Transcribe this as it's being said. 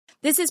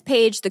This is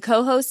Paige, the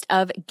co-host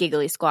of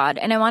Giggly Squad,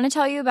 and I want to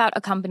tell you about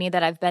a company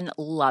that I've been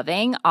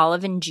loving,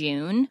 Olive &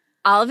 June.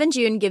 Olive &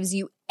 June gives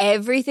you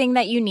everything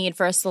that you need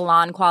for a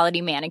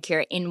salon-quality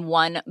manicure in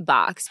one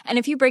box. And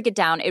if you break it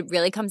down, it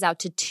really comes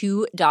out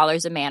to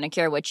 $2 a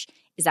manicure, which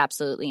is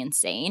absolutely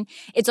insane.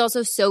 It's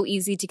also so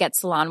easy to get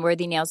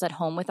salon-worthy nails at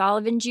home with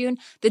Olive & June.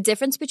 The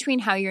difference between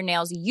how your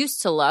nails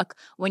used to look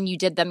when you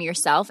did them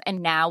yourself and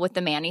now with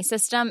the Mani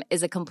system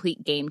is a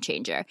complete game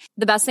changer.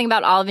 The best thing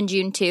about Olive &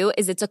 June, too,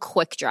 is it's a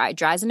quick dry.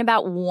 Dries in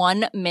about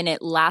 1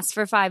 minute, lasts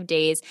for 5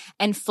 days,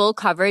 and full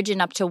coverage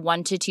in up to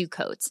 1 to 2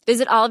 coats.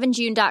 Visit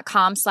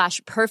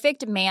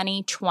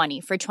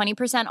oliveandjune.com/perfectmani20 for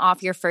 20%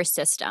 off your first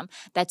system.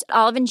 That's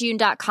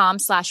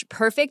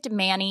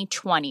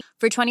oliveandjune.com/perfectmani20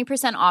 for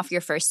 20% off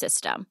your first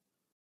system.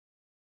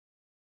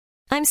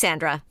 I'm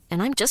Sandra,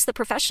 and I'm just the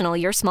professional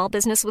your small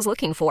business was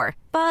looking for.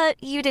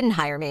 But you didn't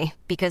hire me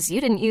because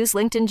you didn't use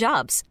LinkedIn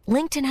Jobs.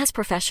 LinkedIn has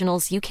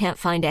professionals you can't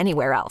find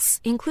anywhere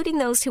else, including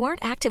those who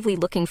aren't actively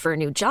looking for a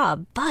new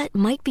job, but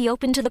might be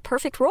open to the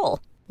perfect role,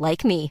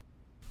 like me.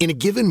 In a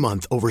given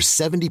month, over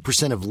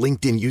 70% of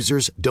LinkedIn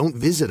users don't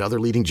visit other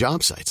leading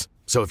job sites.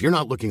 So if you're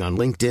not looking on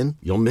LinkedIn,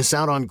 you'll miss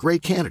out on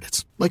great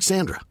candidates like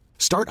Sandra.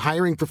 Start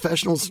hiring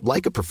professionals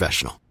like a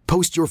professional.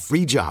 Post your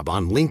free job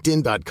on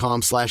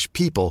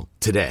linkedin.com/people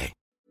today.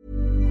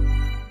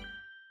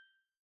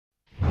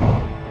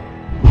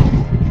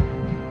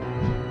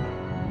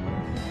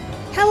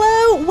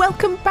 Hello,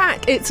 welcome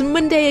back. It's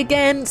Monday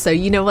again, so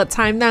you know what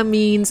time that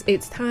means.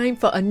 It's time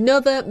for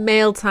another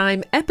Mail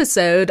Time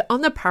episode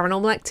on the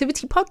Paranormal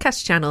Activity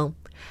podcast channel.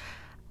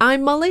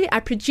 I'm Molly,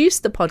 I produce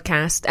the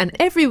podcast, and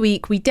every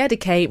week we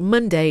dedicate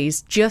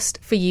Mondays just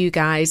for you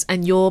guys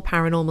and your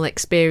paranormal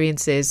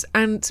experiences.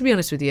 And to be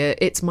honest with you,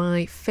 it's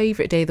my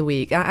favourite day of the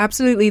week. I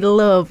absolutely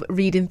love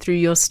reading through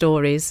your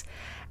stories.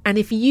 And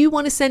if you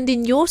want to send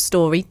in your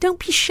story, don't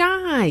be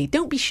shy.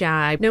 Don't be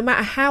shy. No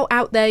matter how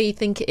out there you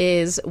think it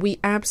is, we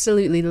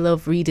absolutely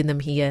love reading them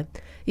here.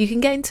 You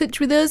can get in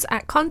touch with us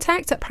at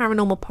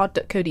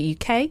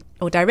contact@paranormalpod.co.uk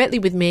or directly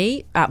with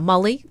me at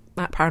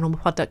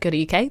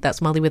molly@paranormalpod.co.uk,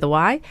 that's Molly with a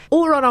Y,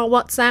 or on our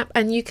WhatsApp,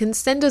 and you can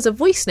send us a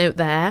voice note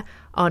there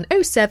on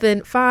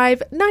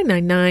 075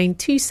 999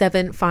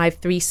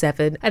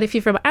 27537. And if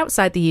you're from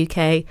outside the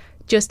UK,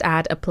 just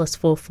add a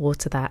 +44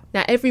 to that.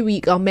 Now, every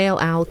week our mail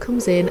owl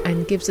comes in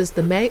and gives us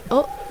the mail.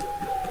 Oh,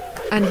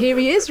 and here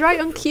he is, right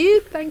on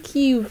cue. Thank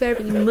you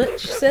very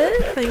much, sir.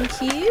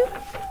 Thank you.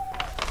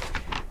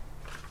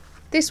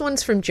 This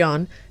one's from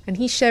John, and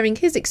he's sharing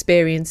his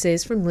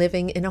experiences from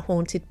living in a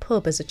haunted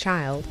pub as a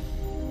child.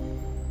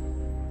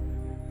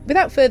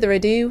 Without further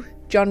ado,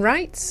 John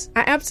writes,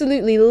 I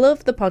absolutely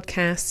love the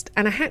podcast,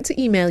 and I had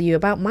to email you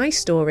about my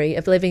story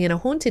of living in a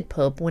haunted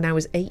pub when I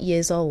was 8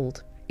 years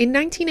old. In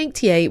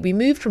 1988, we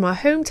moved from our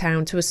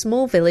hometown to a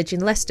small village in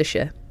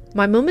Leicestershire.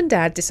 My mum and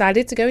dad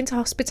decided to go into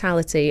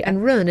hospitality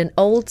and run an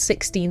old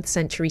 16th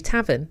century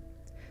tavern.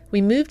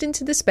 We moved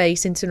into the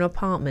space into an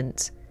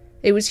apartment.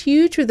 It was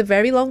huge with a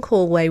very long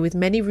hallway with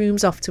many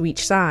rooms off to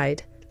each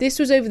side. This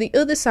was over the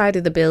other side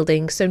of the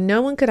building, so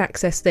no one could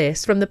access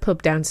this from the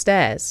pub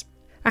downstairs.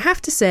 I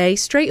have to say,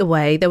 straight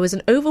away, there was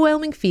an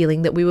overwhelming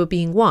feeling that we were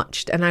being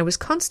watched, and I was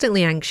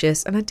constantly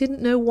anxious, and I didn't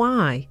know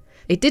why.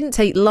 It didn't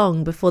take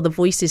long before the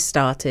voices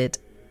started.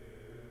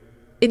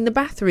 In the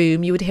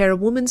bathroom, you would hear a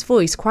woman's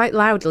voice quite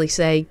loudly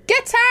say,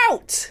 "Get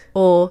out!"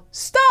 or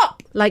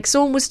 "Stop!" like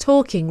someone was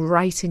talking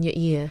right in your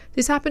ear.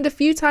 This happened a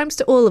few times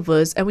to all of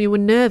us, and we were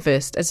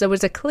nervous as there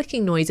was a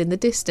clicking noise in the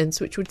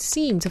distance which would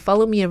seem to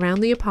follow me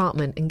around the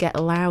apartment and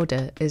get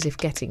louder, as if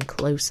getting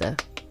closer.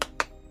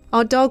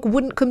 Our dog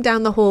wouldn't come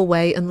down the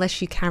hallway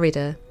unless you carried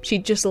her.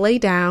 She'd just lay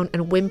down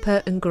and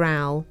whimper and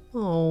growl.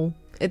 Oh.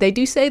 They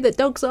do say that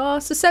dogs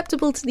are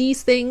susceptible to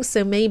these things,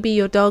 so maybe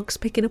your dog's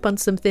picking up on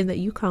something that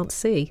you can't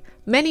see.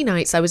 Many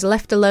nights I was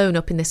left alone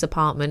up in this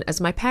apartment as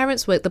my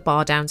parents worked the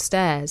bar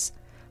downstairs.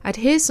 I'd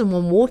hear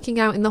someone walking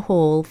out in the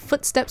hall,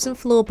 footsteps and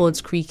floorboards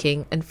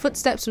creaking, and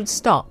footsteps would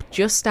stop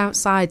just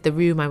outside the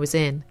room I was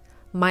in.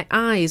 My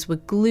eyes were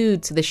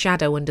glued to the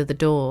shadow under the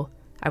door.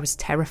 I was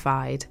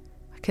terrified.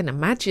 I can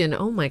imagine,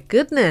 oh my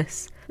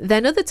goodness.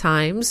 Then other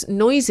times,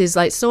 noises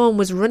like someone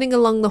was running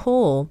along the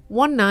hall.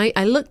 One night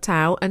I looked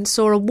out and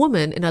saw a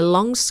woman in a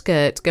long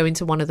skirt go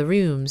into one of the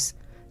rooms.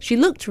 She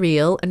looked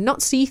real and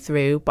not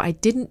see-through, but I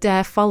didn't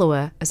dare follow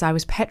her as I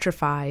was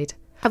petrified.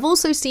 I've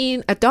also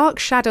seen a dark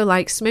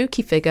shadow-like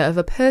smoky figure of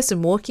a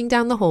person walking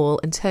down the hall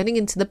and turning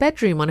into the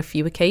bedroom on a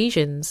few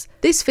occasions.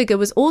 This figure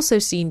was also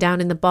seen down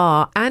in the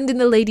bar and in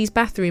the ladies'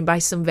 bathroom by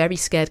some very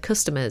scared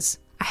customers.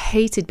 I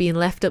hated being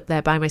left up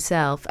there by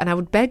myself, and I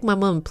would beg my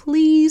mum,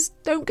 please,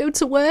 don't go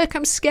to work,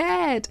 I'm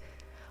scared.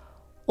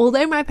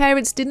 Although my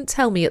parents didn't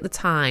tell me at the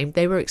time,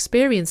 they were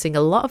experiencing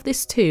a lot of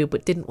this too,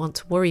 but didn't want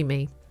to worry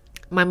me.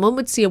 My mum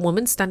would see a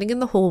woman standing in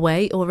the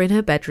hallway or in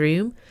her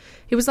bedroom.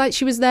 It was like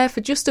she was there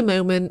for just a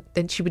moment,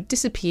 then she would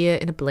disappear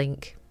in a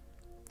blink.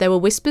 There were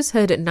whispers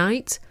heard at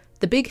night.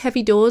 The big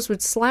heavy doors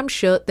would slam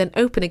shut, then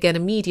open again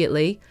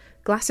immediately.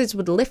 Glasses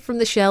would lift from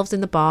the shelves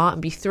in the bar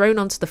and be thrown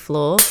onto the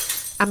floor.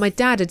 And my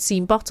dad had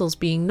seen bottles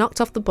being knocked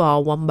off the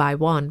bar one by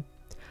one.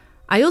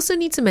 I also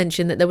need to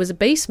mention that there was a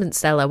basement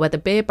cellar where the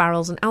beer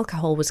barrels and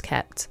alcohol was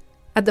kept.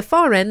 At the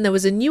far end, there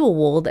was a newer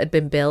wall that had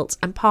been built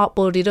and part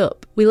boarded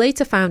up. We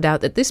later found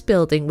out that this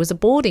building was a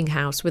boarding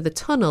house with a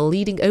tunnel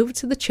leading over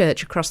to the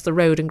church across the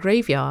road and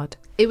graveyard.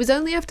 It was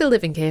only after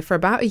living here for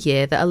about a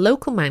year that a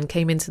local man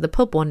came into the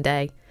pub one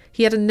day.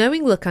 He had a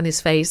knowing look on his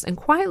face and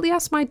quietly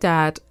asked my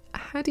dad,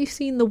 had he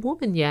seen the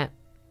woman yet?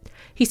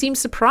 He seemed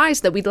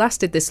surprised that we'd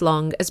lasted this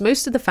long, as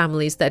most of the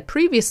families that had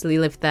previously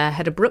lived there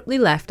had abruptly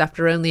left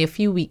after only a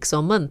few weeks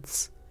or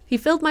months. He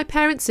filled my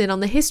parents in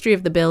on the history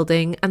of the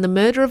building and the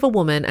murder of a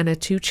woman and her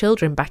 2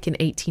 children back in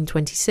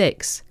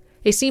 1826.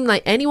 It seemed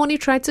like anyone who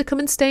tried to come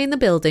and stay in the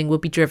building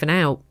would be driven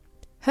out.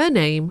 Her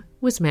name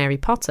was Mary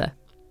Potter.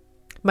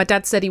 My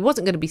dad said he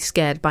wasn't going to be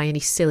scared by any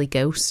silly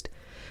ghost.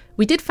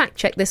 We did fact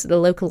check this at the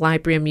local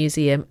library and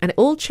museum, and it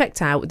all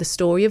checked out with the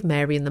story of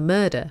Mary and the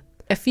murder.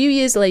 A few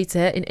years later,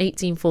 in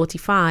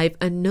 1845,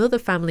 another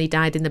family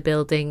died in the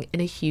building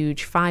in a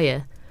huge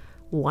fire.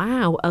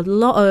 Wow, a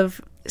lot of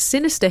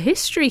sinister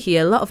history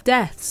here, a lot of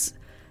deaths.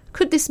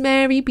 Could this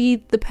Mary be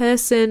the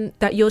person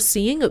that you're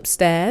seeing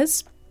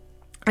upstairs?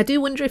 I do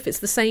wonder if it's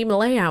the same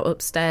layout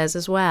upstairs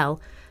as well,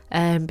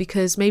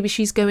 because maybe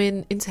she's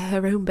going into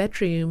her own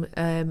bedroom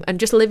and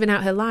just living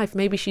out her life.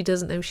 Maybe she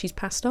doesn't know she's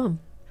passed on.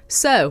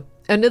 So,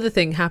 another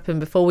thing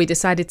happened before we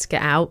decided to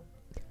get out.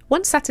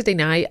 One Saturday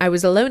night, I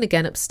was alone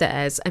again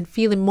upstairs and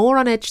feeling more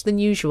on edge than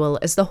usual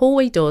as the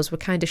hallway doors were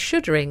kind of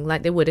shuddering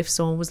like they would if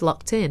someone was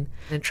locked in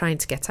and trying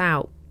to get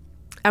out.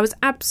 I was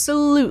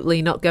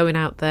absolutely not going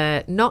out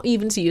there, not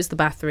even to use the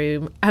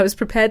bathroom. I was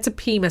prepared to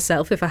pee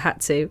myself if I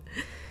had to.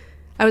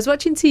 I was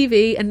watching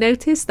TV and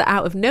noticed that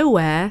out of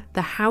nowhere,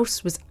 the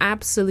house was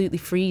absolutely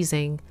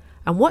freezing,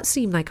 and what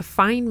seemed like a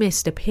fine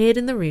mist appeared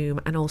in the room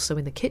and also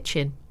in the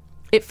kitchen.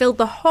 It filled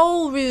the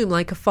whole room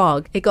like a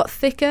fog. It got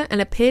thicker and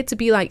appeared to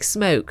be like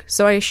smoke,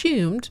 so I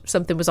assumed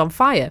something was on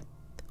fire.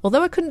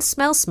 Although I couldn't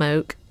smell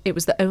smoke, it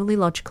was the only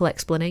logical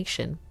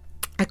explanation.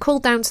 I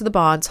called down to the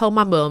bar and told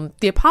my mum,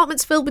 "The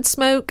apartment's filled with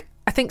smoke.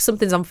 I think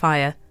something's on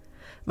fire."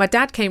 My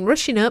dad came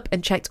rushing up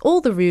and checked all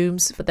the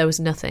rooms, but there was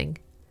nothing.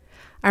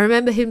 I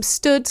remember him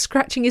stood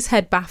scratching his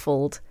head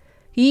baffled.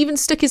 He even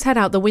stuck his head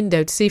out the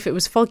window to see if it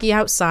was foggy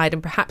outside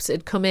and perhaps it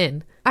had come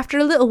in. After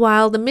a little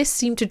while, the mist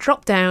seemed to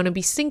drop down and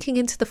be sinking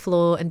into the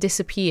floor and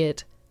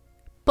disappeared.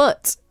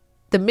 But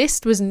the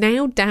mist was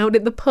now down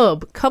in the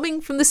pub,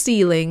 coming from the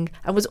ceiling,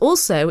 and was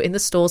also in the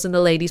stalls in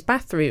the ladies'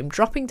 bathroom,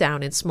 dropping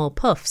down in small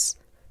puffs.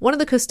 One of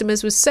the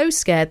customers was so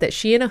scared that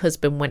she and her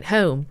husband went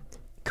home.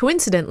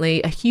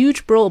 Coincidentally, a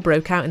huge brawl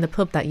broke out in the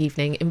pub that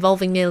evening,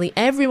 involving nearly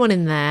everyone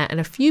in there, and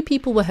a few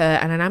people were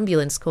hurt and an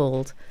ambulance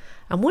called.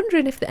 I'm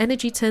wondering if the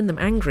energy turned them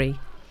angry,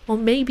 or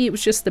maybe it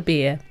was just the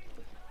beer.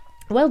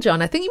 Well,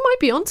 John, I think you might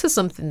be onto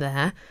something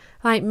there.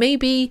 Like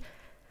maybe,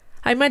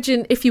 I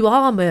imagine if you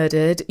are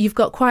murdered, you've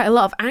got quite a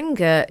lot of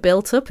anger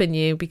built up in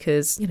you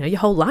because, you know, your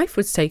whole life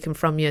was taken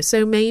from you.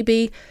 So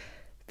maybe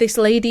this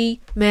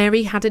lady,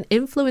 Mary, had an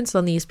influence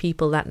on these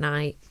people that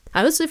night.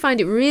 I also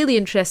find it really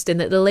interesting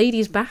that the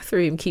ladies'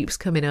 bathroom keeps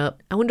coming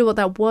up. I wonder what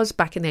that was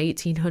back in the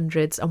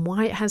 1800s and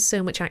why it has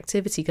so much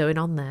activity going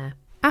on there.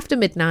 After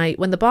midnight,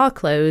 when the bar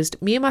closed,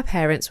 me and my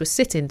parents were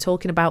sitting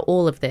talking about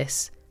all of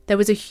this. There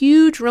was a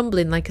huge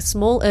rumbling like a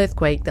small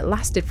earthquake that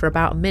lasted for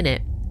about a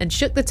minute and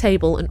shook the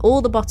table and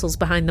all the bottles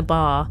behind the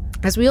bar.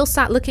 As we all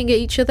sat looking at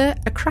each other,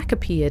 a crack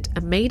appeared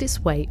and made its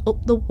way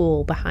up the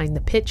wall behind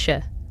the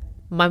picture.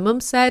 My mum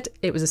said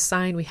it was a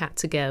sign we had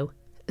to go.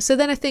 So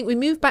then I think we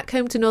moved back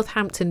home to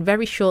Northampton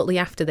very shortly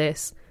after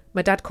this.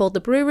 My dad called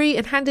the brewery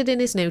and handed in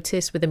his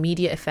notice with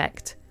immediate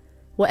effect.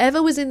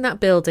 Whatever was in that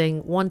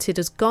building wanted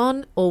us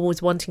gone or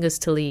was wanting us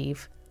to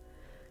leave.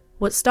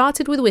 What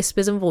started with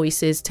whispers and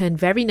voices turned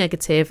very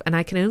negative, and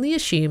I can only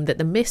assume that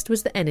the mist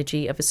was the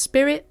energy of a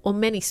spirit or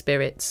many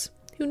spirits.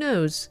 Who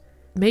knows?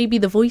 Maybe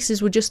the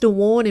voices were just a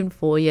warning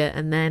for you,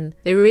 and then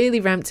they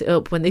really ramped it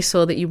up when they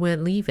saw that you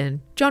weren't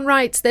leaving. John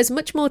writes, "There's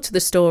much more to the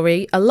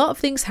story. A lot of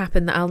things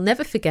happened that I'll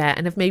never forget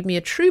and have made me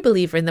a true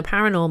believer in the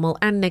paranormal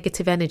and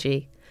negative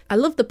energy. I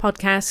love the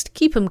podcast.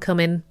 Keep them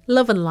coming.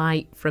 Love and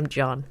light," from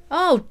John.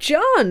 Oh,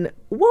 John,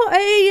 what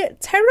a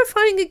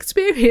terrifying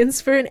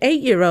experience for an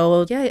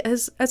 8-year-old. Yeah,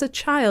 as a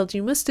child,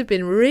 you must have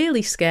been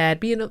really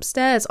scared being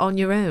upstairs on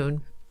your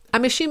own.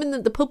 I'm assuming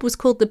that the pub was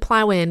called the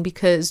Plough Inn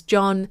because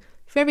John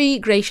very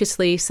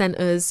graciously sent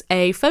us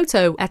a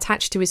photo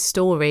attached to his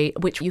story,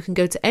 which you can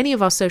go to any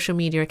of our social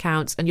media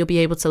accounts and you'll be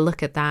able to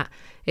look at that.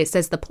 It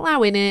says the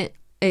Plough in it.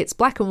 It's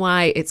black and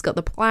white. It's got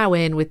the Plough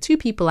Inn with 2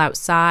 people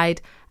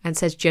outside and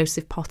says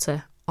Joseph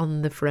Potter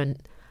on the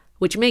front,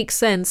 which makes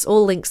sense,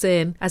 all links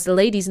in, as the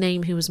lady's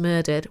name who was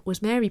murdered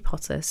was Mary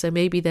Potter, so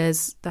maybe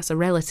that's a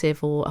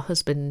relative or a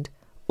husband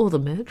or the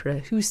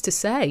murderer, who's to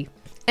say?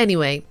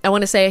 Anyway, I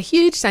want to say a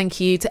huge thank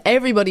you to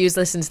everybody who's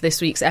listened to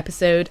this week's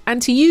episode, and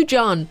to you,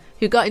 John,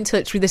 who got in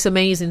touch with this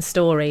amazing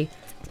story.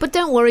 But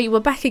don't worry, we're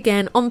back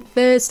again on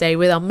Thursday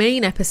with our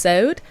main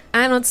episode,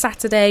 and on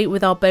Saturday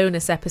with our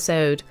bonus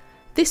episode.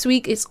 This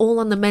week it's all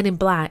on the Men in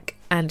Black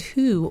and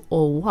who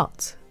or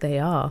what they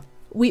are.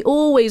 We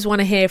always want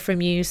to hear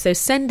from you, so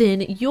send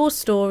in your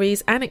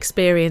stories and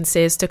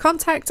experiences to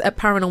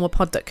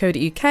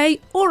contact@paranormalpod.co.uk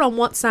or on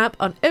WhatsApp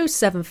on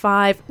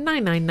 075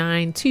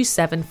 999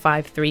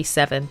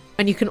 27537.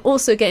 And you can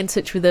also get in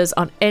touch with us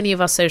on any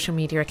of our social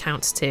media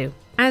accounts too.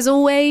 As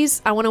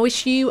always, I want to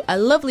wish you a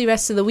lovely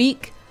rest of the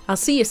week. I'll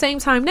see you same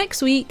time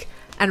next week.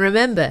 And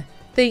remember,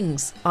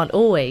 things aren't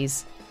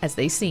always as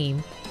they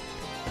seem.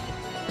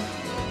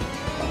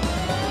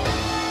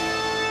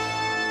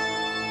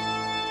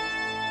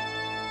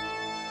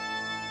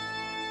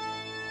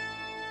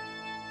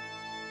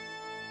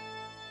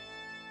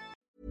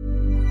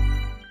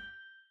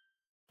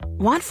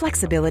 Want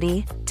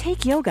flexibility?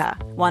 Take yoga.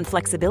 Want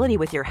flexibility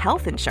with your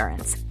health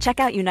insurance? Check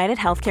out United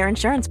Healthcare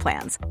Insurance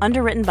Plans.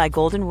 Underwritten by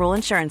Golden Rule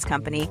Insurance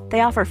Company, they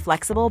offer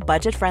flexible,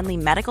 budget-friendly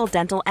medical,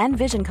 dental, and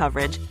vision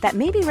coverage that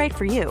may be right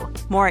for you.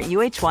 More at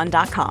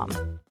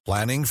uh1.com.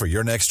 Planning for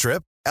your next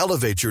trip?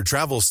 Elevate your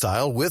travel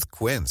style with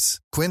Quince.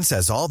 Quince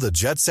has all the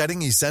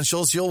jet-setting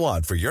essentials you'll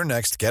want for your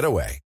next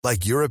getaway,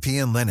 like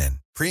European linen,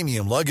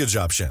 premium luggage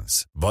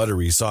options,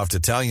 buttery soft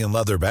Italian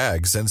leather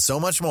bags, and so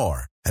much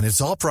more. And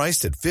it's all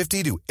priced at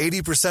 50 to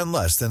 80%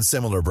 less than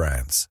similar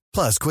brands.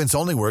 Plus, Quince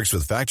only works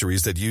with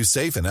factories that use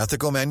safe and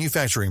ethical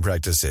manufacturing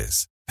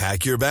practices.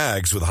 Pack your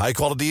bags with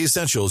high-quality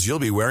essentials you'll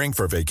be wearing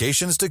for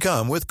vacations to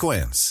come with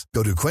Quince.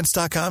 Go to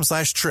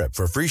quince.com/trip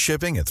for free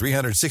shipping and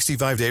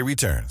 365-day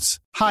returns.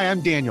 Hi,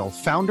 I'm Daniel,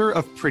 founder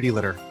of Pretty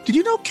Litter. Did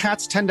you know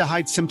cats tend to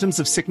hide symptoms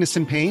of sickness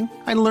and pain?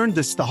 I learned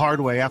this the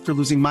hard way after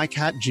losing my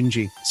cat,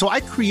 Gingy. So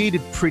I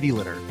created Pretty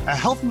Litter, a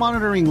health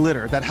monitoring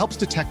litter that helps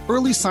detect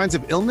early signs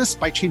of illness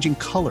by changing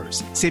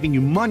colors, saving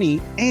you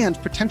money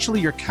and potentially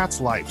your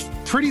cat's life.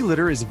 Pretty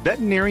Litter is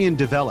veterinarian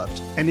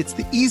developed, and it's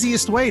the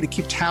easiest way to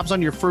keep tabs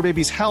on your fur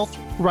baby's health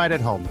right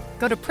at home.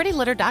 Go to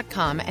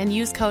prettylitter.com and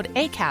use code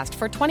ACAST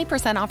for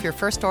 20% off your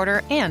first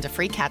order and a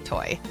free cat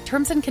toy.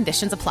 Terms and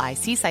conditions apply.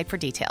 See site for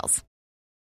details.